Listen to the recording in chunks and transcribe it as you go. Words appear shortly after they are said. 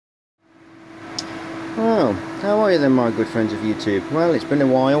Well, how are you then, my good friends of YouTube? Well, it's been a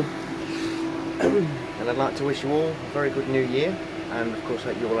while, and I'd like to wish you all a very good New Year, and of course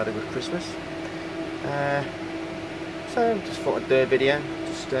hope you all had a good Christmas. So just thought I'd do a video,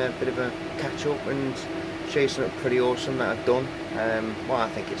 just a bit of a catch up and show you something pretty awesome that I've done. Well, I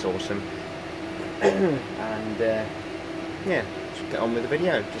think it's awesome, and yeah, just get on with the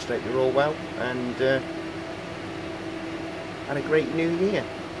video. Just hope you're all well and had a great New Year.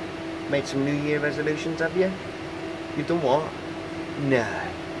 Made some New Year resolutions, have you? You've done what? No,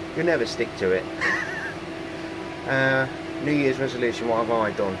 you'll never stick to it. New Year's resolution, what have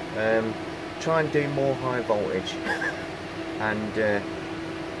I done? Try and do more high voltage. And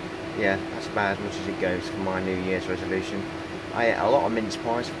yeah, that's about as much as it goes for my New Year's resolution. I ate a lot of mince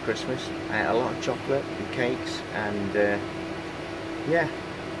pies for Christmas. I ate a lot of chocolate and cakes, and yeah.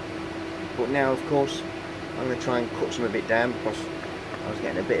 But now, of course, I'm going to try and cut some of it down because I was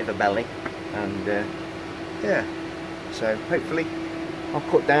getting a bit of a belly, and yeah, so hopefully I'll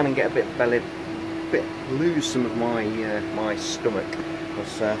cut down and get a bit of belly, lose some of my my stomach,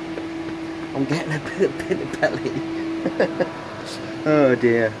 because I'm getting a bit of belly. Oh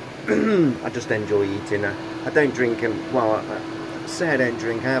dear. I just enjoy eating. I don't drink, well, I say I don't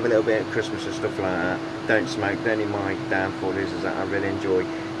drink. I have a little bit at Christmas and stuff like that. Don't smoke. The only my downfall is that I really enjoy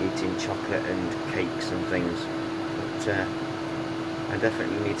eating chocolate and cakes and things, but I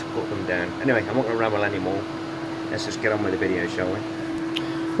definitely need to put them down. Anyway, I'm not going to ramble anymore. Let's just get on with the video, shall we?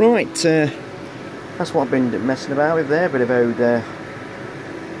 Right, that's what I've been messing about with there. A bit of old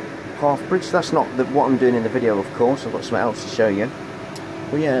half bridge. That's not what I'm doing in the video, of course. I've got something else to show you.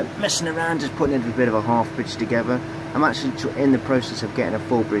 But yeah, messing around, just putting a bit of a half bridge together. I'm actually in the process of getting a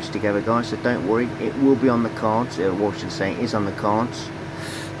full bridge together, guys, so don't worry. It will be on the cards. What I should say, it is on the cards.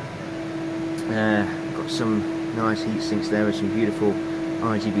 Got some nice heat sinks there with some beautiful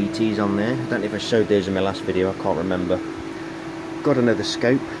IGBTs on there. I don't know if I showed those in my last video, I can't remember. Got another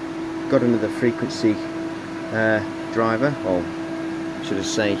scope, got another frequency driver, or should I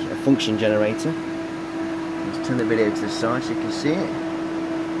say a function generator. Let's turn the video to the side so you can see it.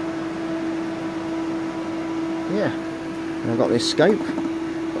 Yeah, and I've got this scope,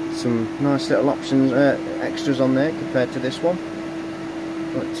 got some nice little options, extras on there compared to this one.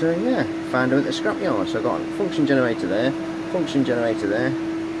 But yeah, found them at the scrapyard. So I've got a function generator there, function generator there,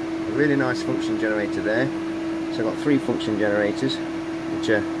 a really nice function generator there. So I've got 3 function generators, which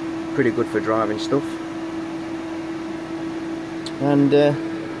are pretty good for driving stuff. And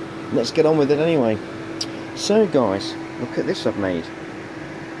let's get on with it anyway. So guys, look at this I've made.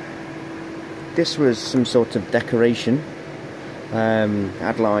 This was some sort of decoration.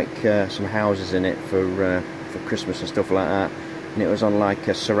 Had like some houses in it for Christmas and stuff like that. And it was on like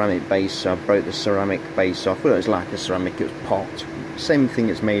a ceramic base, so I broke the ceramic base off. Well, it was like a ceramic, it was pot. Same thing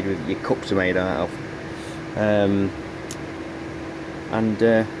it's made with, your cups are made out of. And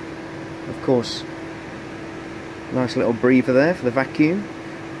of course, nice little breather there for the vacuum,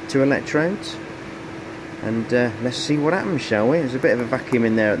 2 electrodes. And let's see what happens, shall we? There's a bit of a vacuum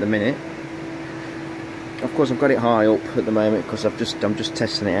in there at the minute. Of course, I've got it high up at the moment because I'm just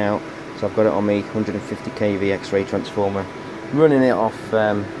testing it out. So I've got it on me 150 kV X-ray transformer. Running it off,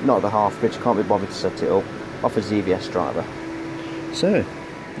 not the half bridge, can't be bothered to set it up, off a ZVS driver. So,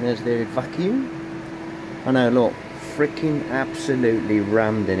 there's the vacuum. I know, look, freaking absolutely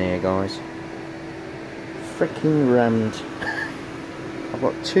rammed in here, guys. Freaking rammed. I've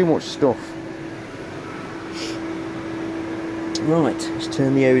got too much stuff. Right, let's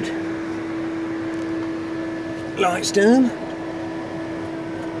turn the old lights down.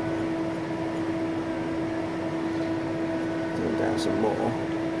 Down some more.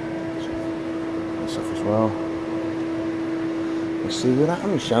 This off as well. Let's see what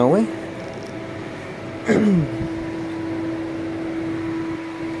happens, shall we?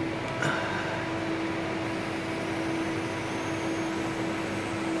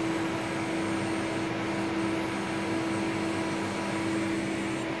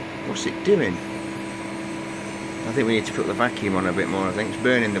 What's it doing? I think we need to put the vacuum on a bit more. I think it's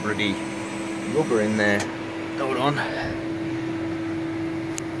burning the bloody rubber in there. Hold on.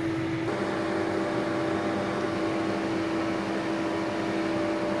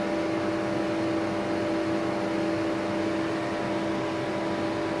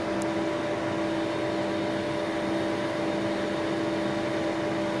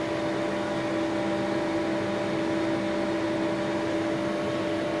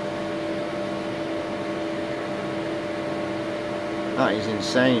 That is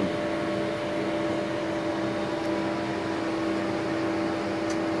insane.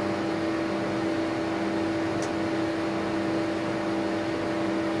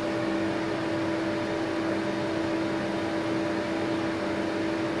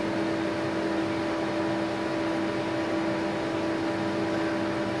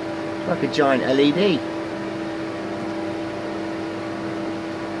 Like a giant LED.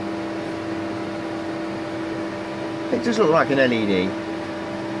 It does look like an LED.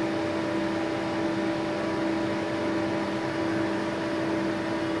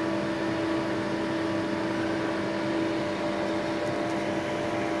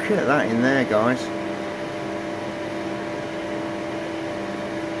 Look at that in there, guys.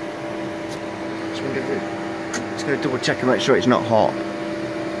 Just going to double check and make sure it's not hot.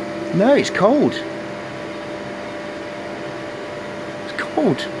 No, it's cold. It's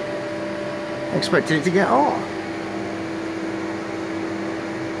cold. I expected it to get hot.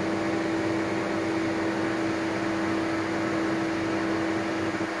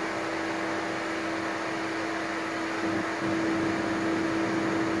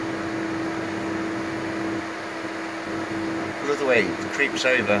 The other way, it creeps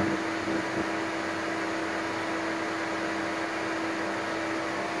over.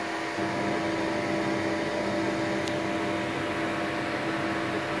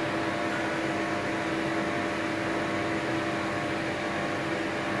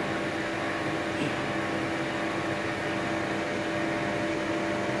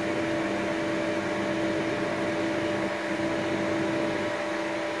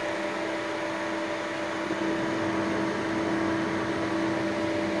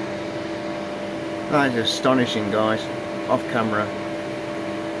 That is astonishing, guys, off camera.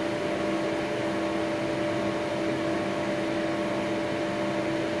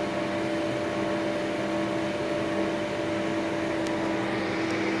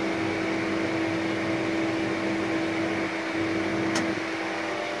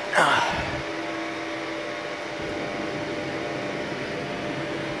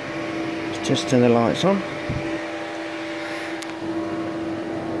 Let's just turn the lights on.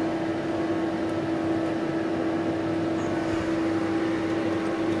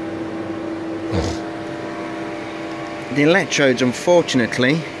 The electrodes,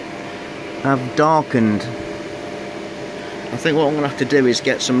 unfortunately, have darkened. I think what I'm going to have to do is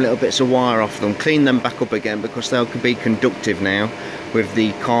get some little bits of wire off them, clean them back up again, because they'll be conductive now with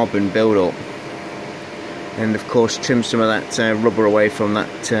the carbon build-up, and of course trim some of that rubber away from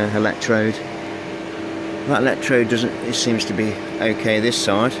that electrode. That electrode doesn't, it seems to be okay this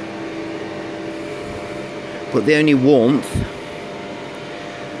side, but the only warmth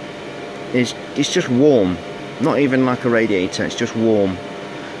is it's just warm. Not even like a radiator, it's just warm,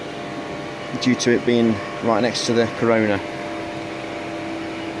 due to it being right next to the corona.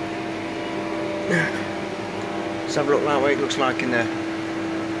 Let's have a look that way. It looks like in there.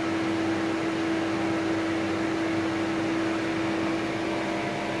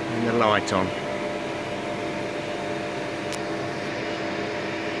 And the light on.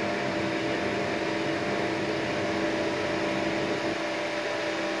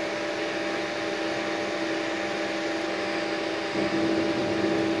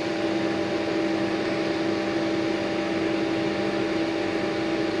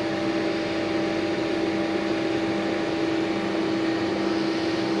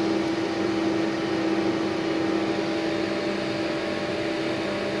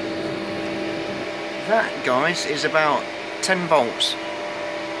 That, guys, is about 10 volts.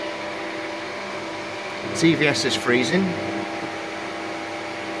 TVS is freezing.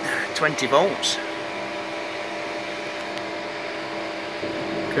 20 volts.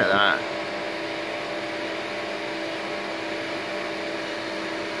 Look at that.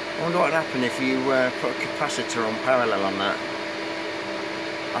 I wonder what would happen if you put a capacitor on parallel on that.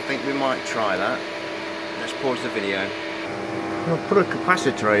 I think we might try that. Let's pause the video. I'll put a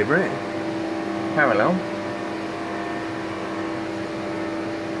capacitor over it. Parallel.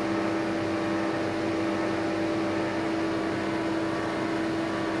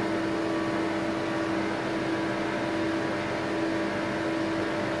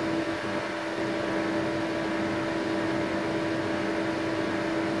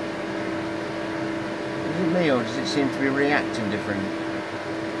 Is it me, or does it seem to be reacting different?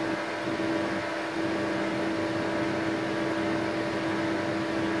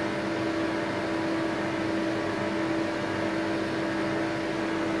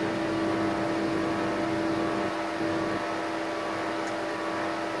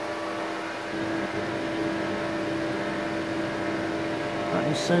 That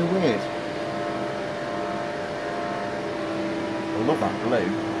is so weird. I love that blue.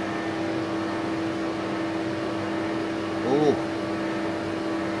 Oh.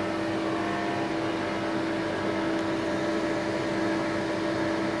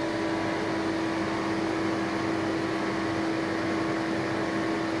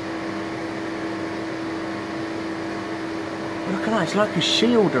 Look at God, it's like a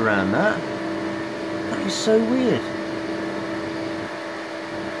shield around that. That is so weird.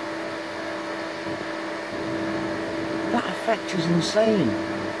 That effect is insane.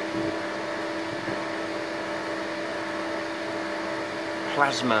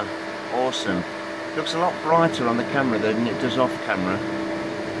 Plasma, awesome. Looks a lot brighter on the camera than it does off camera.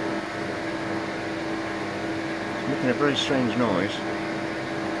 It's making a very strange noise.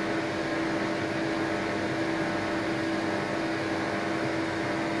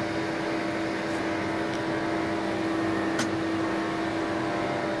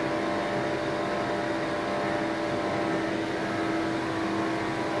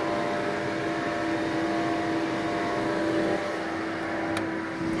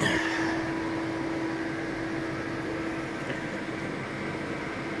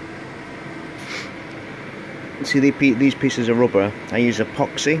 See these pieces of rubber, I use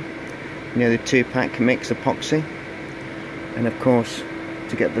epoxy, you know, the 2-pack mix epoxy, and of course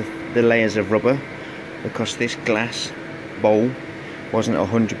to get the layers of rubber, because this glass bowl wasn't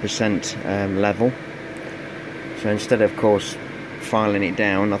 100% level, so instead of course filing it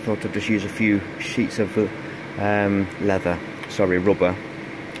down, I thought I'd just use a few sheets of rubber,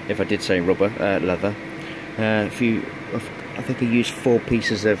 if I did say rubber, leather, I think I used 4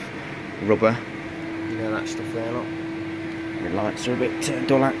 pieces of rubber. You know that stuff there, look. The lights are a bit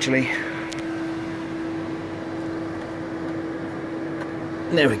dull actually.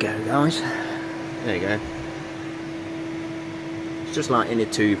 There we go, guys. There you go. It's just like inner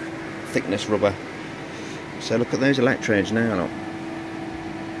tube thickness rubber. So look at those electrodes now,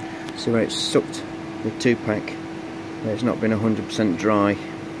 look. See where it's sucked the 2-pack. It's not been 100% dry.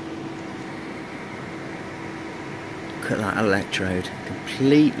 Look at that electrode,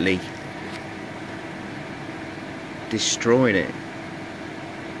 completely destroyed it.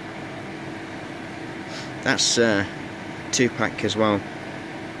 That's 2-pack as well,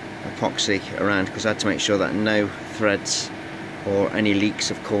 epoxy around, because I had to make sure that no threads or any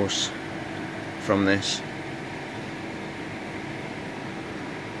leaks, of course, from this.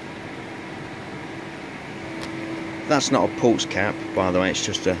 That's not a pulse cap, by the way, it's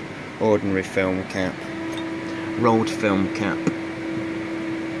just a ordinary film cap, rolled film cap.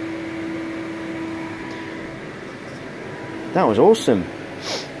 That was awesome.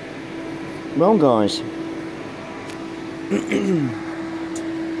 Well, guys, hope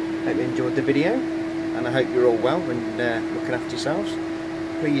you enjoyed the video, and I hope you're all well and looking after yourselves.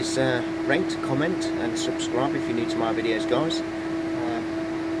 Please rate, comment and subscribe if you're new to my videos, guys.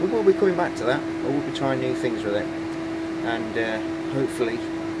 We will be coming back to that. I will be trying new things with it, and hopefully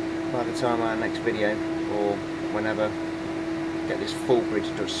by the time our next video, or whenever, get this full bridge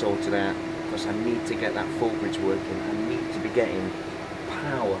just sorted out, because I need to get that full bridge working. I need to be getting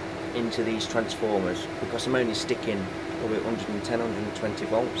power into these transformers, because I'm only sticking probably 110, 120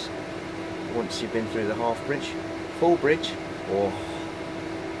 volts once you've been through the half bridge. Full bridge, oh,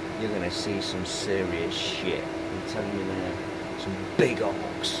 you're going to see some serious shit. I'm telling you now, some big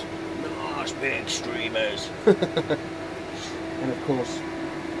arcs, nice big streamers. And of course,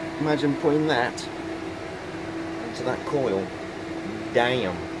 imagine putting that into that coil.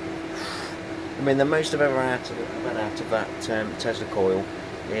 Damn. I mean, the most I've ever had out of that Tesla coil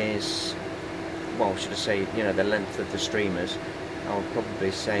is, well, should I say, you know, the length of the streamers, I would probably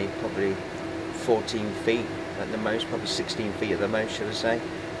say 14 feet at the most, probably 16 feet at the most, should I say,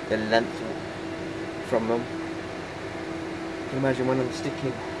 the length from them. You can imagine when I'm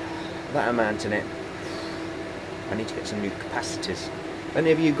sticking that amount in it. I need to get some new capacitors. If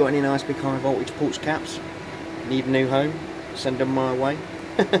any of you got any nice big high voltage pulse caps, need a new home, send them my way.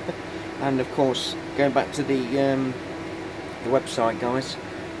 And of course, going back to the website, guys,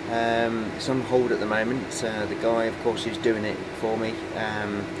 it's on hold at the moment. The guy, of course, who's doing it for me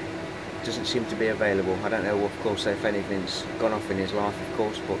doesn't seem to be available. I don't know, of course, if anything's gone off in his life, of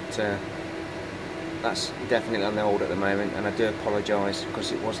course, but that's definitely on the hold at the moment, and I do apologise,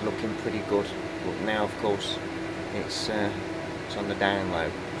 because it was looking pretty good, but now, of course, it's on the down low.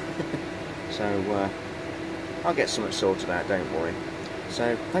 So I'll get something sorted out, don't worry.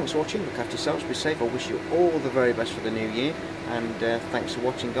 So thanks for watching, look after yourselves, be safe, I wish you all the very best for the new year, and thanks for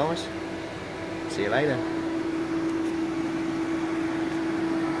watching, guys. See you later.